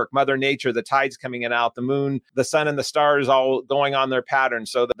just work. Mother Nature, the tides coming in and out, the moon, the sun, and the stars all going on their pattern.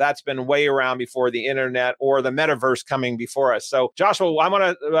 So that's been way around before the internet or the metaverse coming before us. So Joshua, I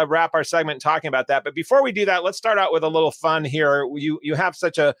want to wrap our segment talking about that. But before we do that, let's start out with a little fun here. You have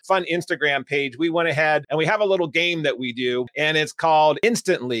such a fun Instagram page. We went ahead and we have a little game that we do, and it's called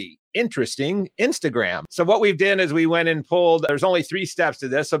Instantly Interesting Instagram. So what we've done is we went and pulled, there's only 3 steps to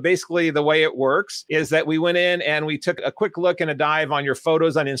this. So basically the way it works is that we went in and we took a quick look and a dive on your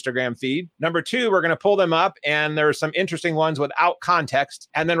photos on Instagram feed. Number 2, we're going to pull them up, and there's some interesting ones without context.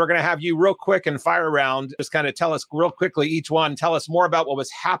 And then we're going to have you real quick and fire round, just kind of tell us real quickly, each one, tell us more about what was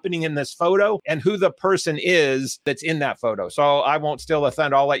happening in this photo and who the person is that's in that photo. So I won't steal the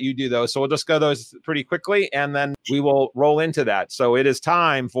thunder. I'll let you do those. So we'll just go those pretty quickly, and then we will roll into that. So it is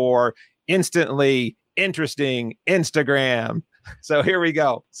time for Instantly Interesting Instagram. So here we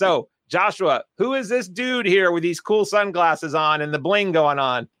go. So Joshua, who is this dude here with these cool sunglasses on and the bling going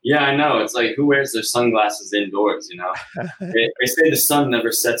on? Yeah, I know. It's like, who wears their sunglasses indoors, they say the sun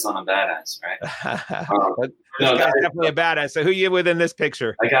never sets on a badass, right? This guy's definitely a badass. So who you with in this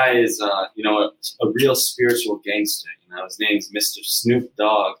picture? That guy is, a real spiritual gangster. His name's Mr. Snoop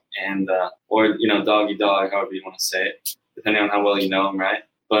Dogg, and or Doggy Dog, however you want to say it, depending on how well you know him, right?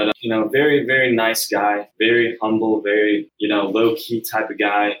 But, very, very nice guy, very humble, very, low-key type of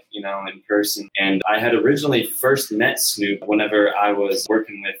guy, in person. And I had originally first met Snoop whenever I was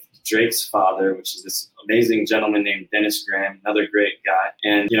working with Drake's father, which is this amazing gentleman named Dennis Graham, another great guy.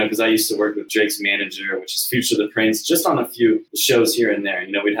 And, because I used to work with Drake's manager, which is Future the Prince, just on a few shows here and there.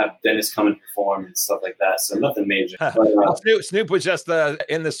 We'd have Dennis come and perform and stuff like that. So nothing major. But, Snoop was just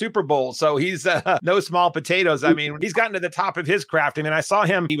in the Super Bowl. So he's no small potatoes. I mean, he's gotten to the top of his craft. I mean, I saw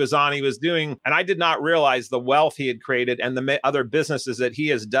him, he was doing, and I did not realize the wealth he had created and the other businesses that he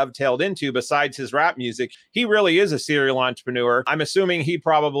has dovetailed into besides his rap music. He really is a serial entrepreneur. I'm assuming he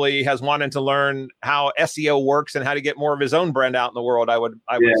probably has wanted to learn how SEO works and how to get more of his own brand out in the world. I would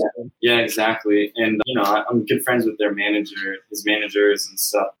assume. Yeah, exactly. And, I'm good friends with their manager, his managers and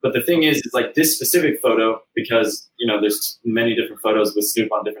stuff. But the thing is, it's like this specific photo, because, there's many different photos with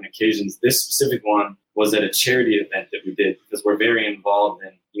Snoop on different occasions. This specific one was at a charity event that we did, because we're very involved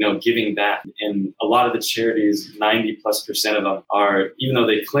in, giving back. And a lot of the charities, 90+% of them are, even though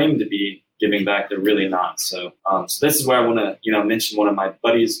they claim to be giving back, they're really not. So this is where I want to, mention one of my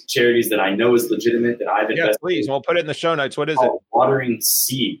buddies' charities that I know is legitimate, that I've invested. Yes, please. We'll put it in the show notes. What is it? Watering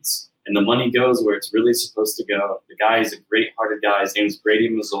Seeds. And the money goes where it's really supposed to go. The guy is a great-hearted guy. His name is Brady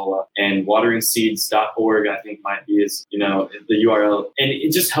Mazzola. And wateringseeds.org, I think, might be his, the URL. And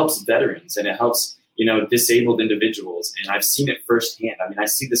it just helps veterans, and it helps disabled individuals. And I've seen it firsthand. I mean, I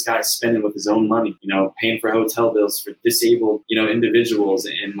see this guy spending with his own money, paying for hotel bills for disabled, individuals.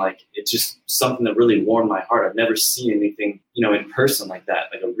 And it's just something that really warmed my heart. I've never seen anything, in person like that,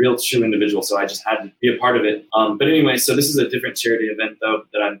 like a real true individual. So I just had to be a part of it. But anyway, so this is a different charity event though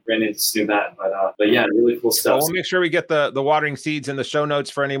that I ran into Snoop at. But yeah, really cool stuff. Well, we'll make sure we get the Watering Seeds in the show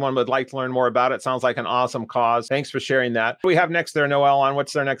notes for anyone who would like to learn more about it. Sounds like an awesome cause. Thanks for sharing that. We have next there, Noel, on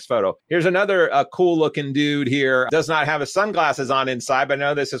what's their next photo? Here's another cool looking dude here. Does not have his sunglasses on inside, but I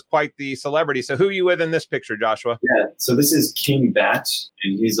know this is quite the celebrity. So who are you with in this picture, Joshua? Yeah, so this is King Batch,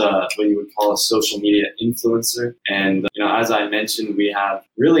 and he's what you would call a social media influencer. And as I mentioned, we have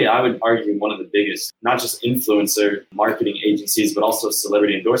really, I would argue, one of the biggest, not just influencer marketing agencies, but also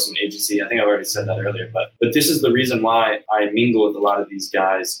celebrity endorsement agency. I think I've already said that earlier, but this is the reason why I mingle with a lot of these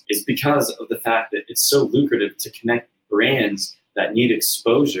guys, is because of the fact that it's so lucrative to connect brands that need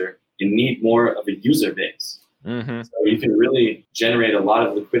exposure and need more of a user base. Mm-hmm. So you can really generate a lot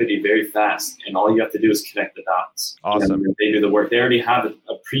of liquidity very fast, and all you have to do is connect the dots. Awesome. And they do the work. They already have a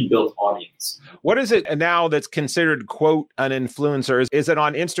pre-built audience. What is it now that's considered, quote, an influencer? Is it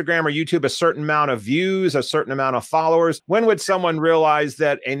on Instagram or YouTube a certain amount of views, a certain amount of followers? When would someone realize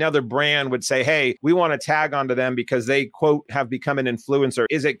that another brand would say, hey, we want to tag onto them because they, quote, have become an influencer?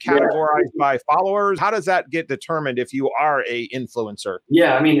 Is it categorized by followers? How does that get determined if you are a influencer?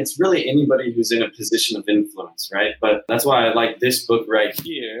 Yeah, I mean, it's really anybody who's in a position of influence. influence, right? But that's why I like this book right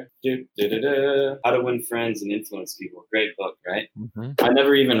here. How to Win Friends and Influence People. Great book, right? I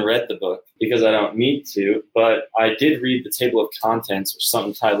never even read the book because I don't need to, but I did read the table of contents, which is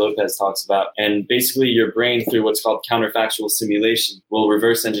something Ty Lopez talks about. And basically your brain, through what's called counterfactual simulation, will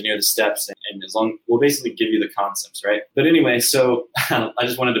reverse engineer the steps and will basically give you the concepts, right? But anyway, so I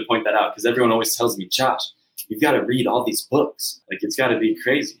just wanted to point that out because everyone always tells me, Josh, you've got to read all these books. Like, it's got to be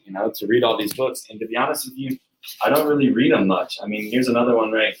crazy, to read all these books. And to be honest with you, I don't really read them much. I mean, here's another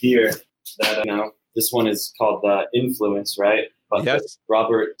one right here that, this one is called Influence, right? But yes.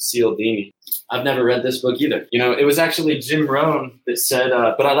 Robert Cialdini. I've never read this book either. It was actually Jim Rohn that said,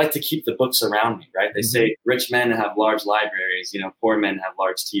 but I like to keep the books around me, right? They say rich men have large libraries, poor men have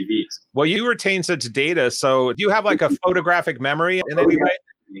large TVs. Well, you retain such data. So do you have like a photographic memory in any way?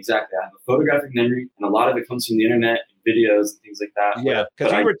 Exactly. I have a photographic memory, and a lot of it comes from the internet, videos, and things like that. Yeah,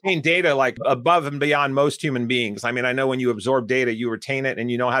 because you retain data like above and beyond most human beings. I mean, I know when you absorb data, you retain it and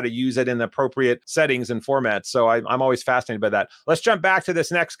you know how to use it in the appropriate settings and formats. So I'm always fascinated by that. Let's jump back to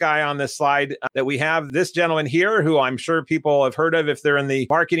this next guy on this slide that we have. This gentleman here, who I'm sure people have heard of if they're in the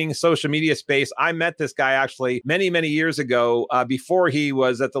marketing social media space. I met this guy actually many, many years ago before he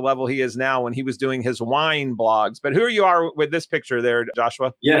was at the level he is now when he was doing his wine blogs. But who you are with this picture there,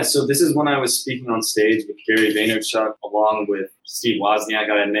 Joshua? Yeah, so this is when I was speaking on stage with Gary Vaynerchuk along with Steve Wozniak.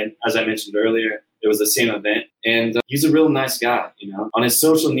 As I mentioned earlier, it was the same event. And he's a real nice guy, On his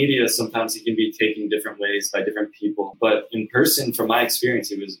social media, sometimes he can be taken different ways by different people. But in person, from my experience,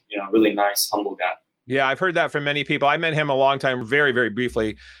 he was, a really nice, humble guy. Yeah, I've heard that from many people. I met him a long time, very, very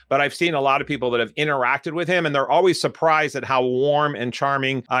briefly, but I've seen a lot of people that have interacted with him, and they're always surprised at how warm and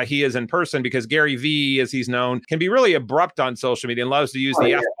charming he is in person, because Gary V, as he's known, can be really abrupt on social media and loves to use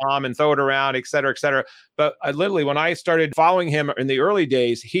the F-bomb and throw it around, et cetera, et cetera. But literally, when I started following him in the early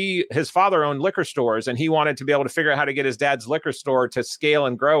days, his father owned liquor stores, and he wanted to be able to figure out how to get his dad's liquor store to scale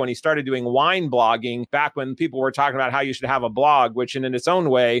and grow. And he started doing wine blogging back when people were talking about how you should have a blog, which in its own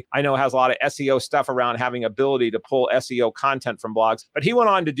way, I know has a lot of SEO stuff around having ability to pull SEO content from blogs. But he went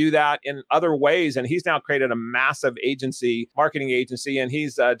on to do that in other ways, and he's now created a massive marketing agency, and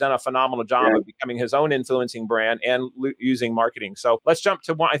he's done a phenomenal job of becoming his own influencing brand and using marketing. So let's jump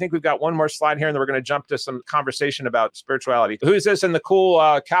to one. I think we've got one more slide here, and then we're going to jump to some conversation about spirituality. Who's this in the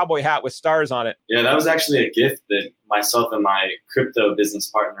cool cowboy hat with stars on it? Yeah, that was actually a gift that myself and my crypto business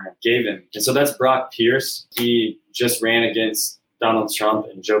partner gave him. And so that's Brock Pierce. He just ran against Donald Trump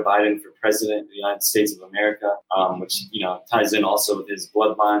and Joe Biden for president of the United States of America, which, ties in also with his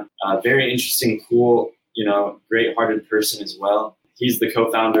bloodline. Very interesting, cool, great-hearted person as well. He's the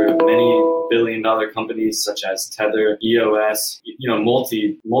co-founder of many billion-dollar companies such as Tether, EOS,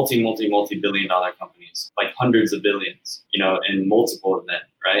 multi-billion-dollar companies, like hundreds of billions, and multiple of them,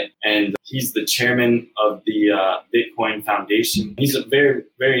 right? And he's the chairman of the Bitcoin Foundation. He's a very,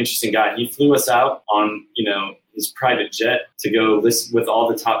 very interesting guy. He flew us out on, his private jet to go listen with all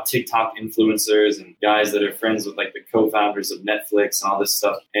the top TikTok influencers and guys that are friends with like the co-founders of Netflix and all this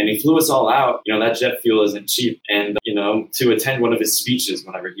stuff. And he flew us all out. That jet fuel isn't cheap. And, to attend one of his speeches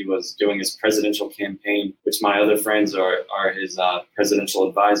whenever he was doing his presidential campaign, which my other friends are his presidential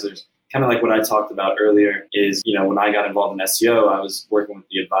advisors. Kind of like what I talked about earlier is, when I got involved in SEO, I was working with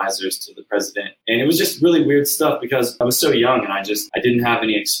the advisors to the president. And it was just really weird stuff because I was so young and I didn't have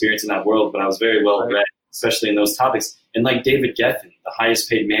any experience in that world, but I was very well read, especially in those topics. And like David Geffen, the highest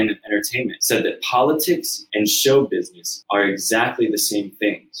paid man in entertainment, said that politics and show business are exactly the same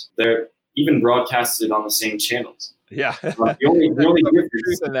things. They're even broadcasted on the same channels. Yeah. The only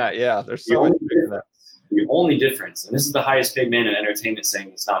difference in that, yeah, there's so much truth in that. The only difference, and this is the highest paid man in entertainment saying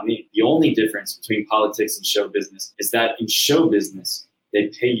it's not me, the only difference between politics and show business is that in show business, they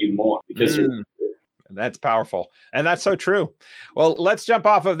pay you more because you're. That's powerful. And that's so true. Well, let's jump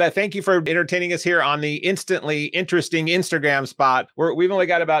off of that. Thank you for entertaining us here on the instantly interesting Instagram spot. We've only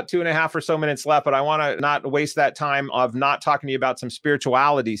got about 2.5 or so minutes left, but I want to not waste that time of not talking to you about some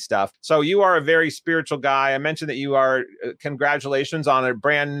spirituality stuff. So you are a very spiritual guy. I mentioned that you are, congratulations on a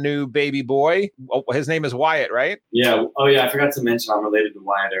brand new baby boy. His name is Wyatt, right? Yeah. Oh yeah. I forgot to mention I'm related to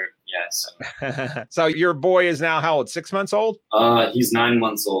Wyatt. Yes. So your boy is now how old? 6 months old? He's 9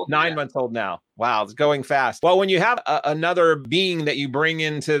 months old. 9 months old now. Wow, it's going fast. Well, when you have another being that you bring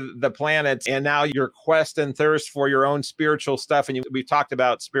into the planet, and now your quest and thirst for your own spiritual stuff, and we've talked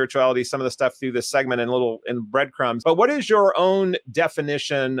about spirituality, some of the stuff through this segment in breadcrumbs. But what is your own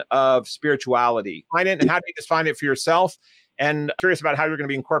definition of spirituality? Find it, and how do you define it for yourself? And I'm curious about how you're going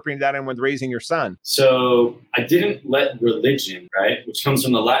to be incorporating that in with raising your son. So I didn't let religion, right, which comes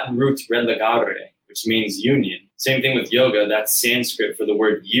from the Latin root religare, which means union, Same thing with yoga. That's Sanskrit for the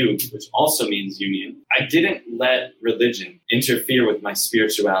word yug, which also means union. I didn't let religion interfere with my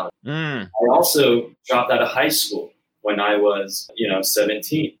spirituality. I also dropped out of high school when I was,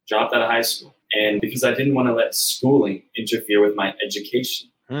 17, dropped out of high school. And because I didn't want to let schooling interfere with my education.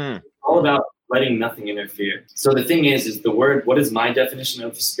 All about letting nothing interfere. So the thing is the word, what is my definition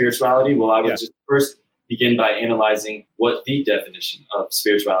of spirituality? Well, I would just first begin by analyzing what the definition of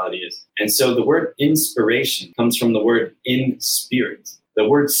spirituality is. And so the word inspiration comes from the word in spirit. The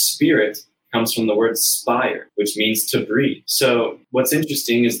word spirit comes from the word spire, which means to breathe. So what's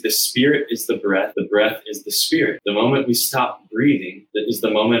interesting is the spirit is the breath is the spirit. The moment we stop breathing, that is the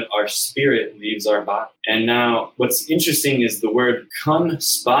moment our spirit leaves our body. And now what's interesting is the word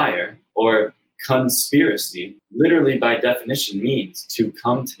conspire or conspiracy, literally by definition means to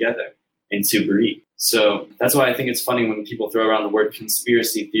come together and to breathe. So that's why I think it's funny when people throw around the word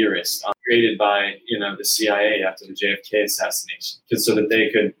conspiracy theorist, created by, the CIA after the JFK assassination, just so that they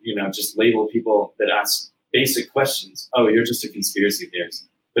could, just label people that ask basic questions. Oh, you're just a conspiracy theorist.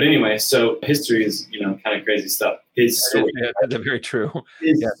 But anyway, so history is, kind of crazy stuff. His story. Yeah, that's very true.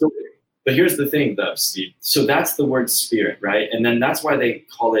 His story. But here's the thing, though, Steve. So that's the word spirit, right? And then that's why they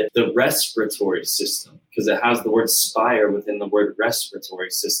call it the respiratory system, because it has the word spire within the word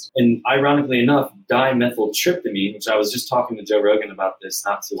respiratory system. And ironically enough, dimethyltryptamine, which I was just talking to Joe Rogan about this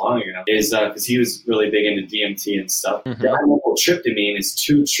not too long ago, is because he was really big into DMT and stuff. Dimethyltryptamine is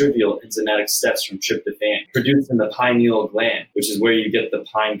 2 trivial enzymatic steps from tryptophan, produced in the pineal gland, which is where you get the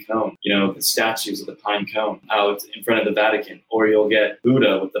pine cone, the statues of the pine cone out in front of the Vatican. Or you'll get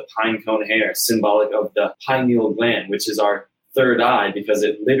Buddha with the pine cone hair, symbolic of the pineal gland, which is our third eye, because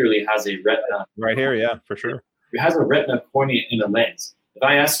it literally has a retina. Right here, yeah, for sure. It has a retina, cornea, and a lens. If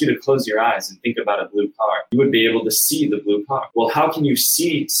I ask you to close your eyes and think about a blue car, you would be able to see the blue car. Well, how can you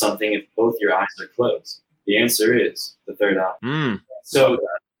see something if both your eyes are closed? The answer is the third eye. So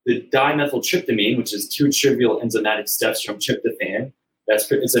the dimethyltryptamine, which is 2 trivial enzymatic steps from tryptophan,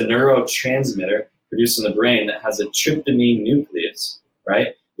 it's a neurotransmitter produced in the brain that has a tryptamine nucleus,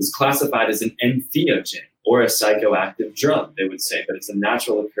 right? Is classified as an entheogen, or a psychoactive drug, they would say, but it's a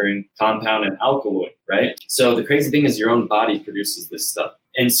natural occurring compound and alkaloid, right? So the crazy thing is your own body produces this stuff.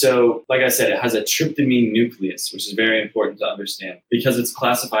 And so, like I said, it has a tryptamine nucleus, which is very important to understand because it's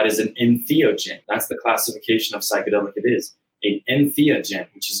classified as an entheogen. That's the classification of psychedelic it is. An entheogen,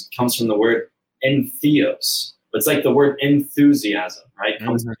 which comes from the word entheos. It's like the word enthusiasm, right?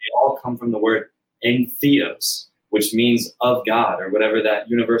 They all come from the word entheos, which means of God, or whatever that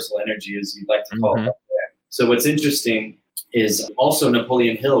universal energy is you'd like to call it. So what's interesting is also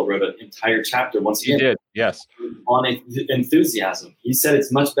Napoleon Hill wrote an entire chapter once again. He did, yes. On enthusiasm. He said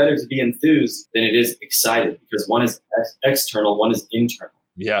it's much better to be enthused than it is excited, because one is external, one is internal.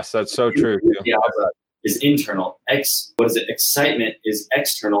 Yes, that's so true. Enthusiasm is internal. Excitement is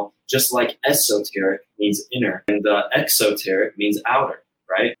external, just like esoteric means inner, and exoteric means outer.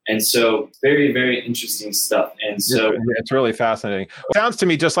 Right. And so very, very interesting stuff. And so it's really fascinating. It sounds to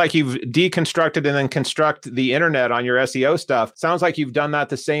me just like you've deconstructed and then construct the internet on your SEO stuff. Sounds like you've done that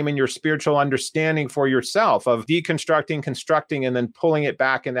the same in your spiritual understanding for yourself of deconstructing, constructing, and then pulling it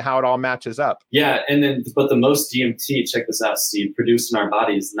back into how it all matches up. Yeah. And then, but the most DMT, check this out, Steve, produced in our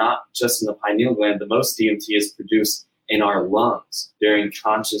body is not just in the pineal gland. The most DMT is produced in our lungs during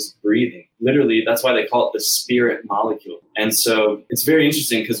conscious breathing. Literally, that's why they call it the spirit molecule. And so it's very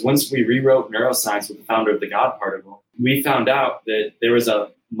interesting because once we rewrote neuroscience with the founder of the God particle, we found out that there was a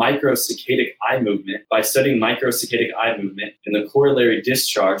microsaccadic eye movement. By studying microsaccadic eye movement and the corollary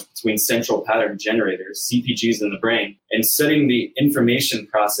discharge between central pattern generators, CPGs in the brain, and studying the information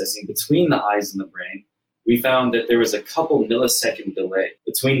processing between the eyes and the brain, we found that there was a couple millisecond delay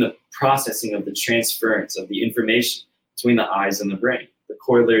between the processing of the transference of the information between the eyes and the brain, the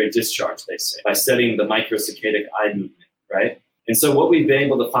corollary discharge, they say, by studying the microsaccadic eye movement, right? And so what we've been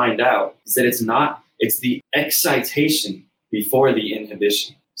able to find out is that it's the excitation before the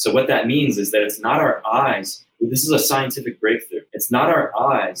inhibition. So what that means is that it's not our eyes. This is a scientific breakthrough. It's not our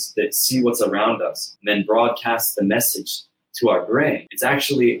eyes that see what's around us and then broadcast the message to our brain. It's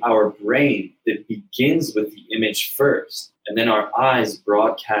actually our brain that begins with the image first, and then our eyes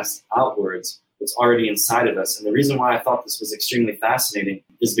broadcast outwards what's already inside of us. And the reason why I thought this was extremely fascinating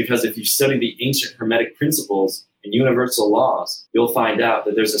is because if you study the ancient Hermetic principles and universal laws, you'll find out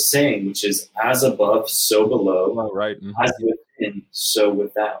that there's a saying which is as above, so below, as within, so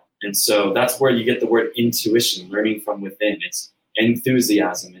without. And so that's where you get the word intuition, learning from within. It's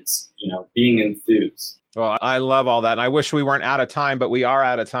enthusiasm. It's, being enthused. Well, I love all that. And I wish we weren't out of time, but we are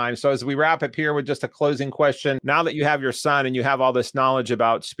out of time. So as we wrap up here with just a closing question, now that you have your son and you have all this knowledge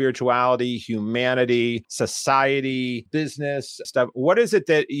about spirituality, humanity, society, business stuff, what is it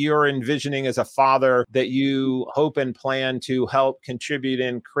that you're envisioning as a father that you hope and plan to help contribute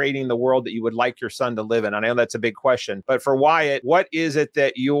in creating the world that you would like your son to live in? I know that's a big question, but for Wyatt, what is it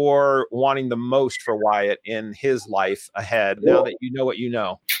that you're wanting the most for Wyatt in his life ahead, now that you know what you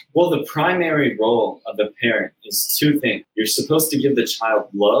know? Well, the primary role of the parent is two things. You're supposed to give the child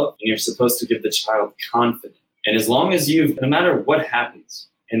love, and you're supposed to give the child confidence. And as long as no matter what happens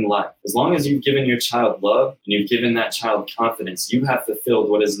in life, as long as you've given your child love and you've given that child confidence, you have fulfilled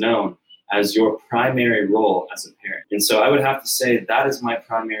what is known as your primary role as a parent. And so I would have to say that is my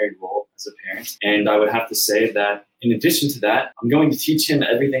primary role as a parent. And I would have to say that in addition to that, I'm going to teach him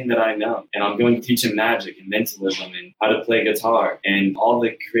everything that I know. And I'm going to teach him magic and mentalism and how to play guitar and all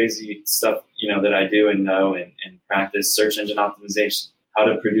the crazy stuff, that I do and know and practice, search engine optimization, how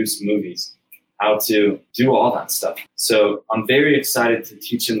to produce movies, how to do all that stuff. So I'm very excited to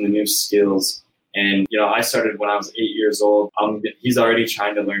teach him the new skills. And, I started when I was 8 years old. He's already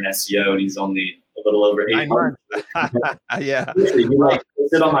trying to learn SEO, and he's only a little over 8 months. Yeah. He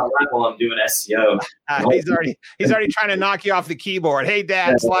sit on my lap while I'm doing SEO. He's already trying to knock you off the keyboard. Hey,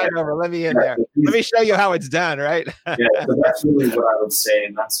 Dad, slide over. Let me in there. Let me show you how it's done, right? So that's really what I would say,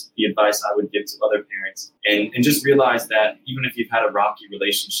 and that's the advice I would give to other parents. And just realize that even if you've had a rocky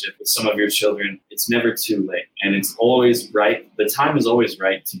relationship with some of your children, it's never too late. And it's always right. The time is always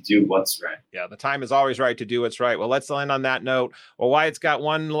right to do what's right. Yeah, the time is always right to do what's right. Well, let's end on that note. Well, Wyatt's got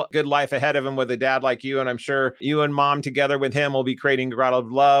one good life ahead of him with a dad like you, and I'm sure you and Mom together with him will be creating a lot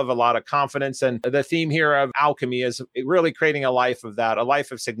of love, a lot of confidence. And the theme here of alchemy is really creating a life of that, a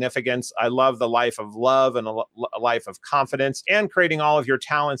life of significance. I love the life of love and a life of confidence, and creating all of your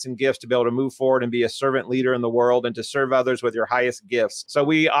talents and gifts to be able to move forward and be a servant leader in the world and to serve others with your highest gifts. So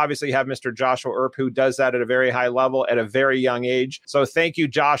we obviously have Mr. Joshua Earp, who does that at a very high level at a very young age. So thank you,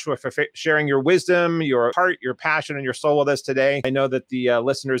 Joshua, for sharing your wisdom, your heart, your passion, and your soul with us today. I know that the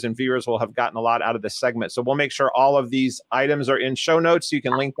listeners and viewers will have gotten a lot out of this segment. So we'll make sure all of these items are in show notes, so you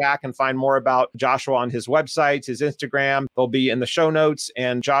can link back and find more about Joshua on his websites, his Instagram. They'll be in the show notes.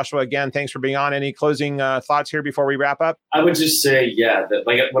 And Joshua, again, thanks for being on. Any closing thoughts here before we wrap up? I would just say, that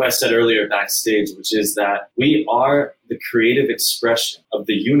like what I said earlier backstage, which is that we are the creative expression of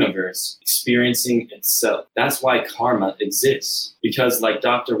the universe experiencing itself. That's why karma exists. Because like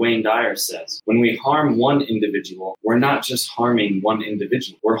Dr. Wayne Dyer says, when we harm one individual, we're not just harming one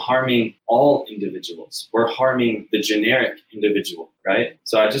individual. We're harming all individuals. We're harming the generic individual, right?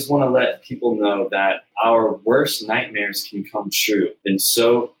 So I just want to let people know that our worst nightmares can come true, and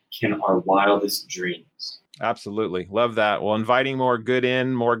so can our wildest dreams. Absolutely. Love that. Well, inviting more good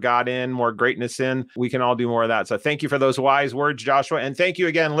in, more God in, more greatness in, we can all do more of that. So thank you for those wise words, Joshua. And thank you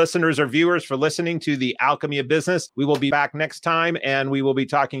again, listeners or viewers, for listening to The Alchemy of Business. We will be back next time, and we will be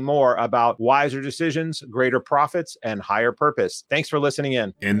talking more about wiser decisions, greater profits, and higher purpose. Thanks for listening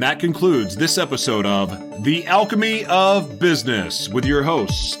in. And that concludes this episode of The Alchemy of Business with your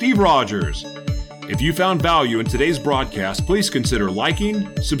host, Steve Rogers. If you found value in today's broadcast, please consider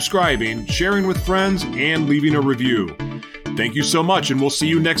liking, subscribing, sharing with friends, and leaving a review. Thank you so much, and we'll see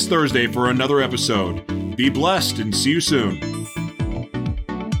you next Thursday for another episode. Be blessed and see you soon.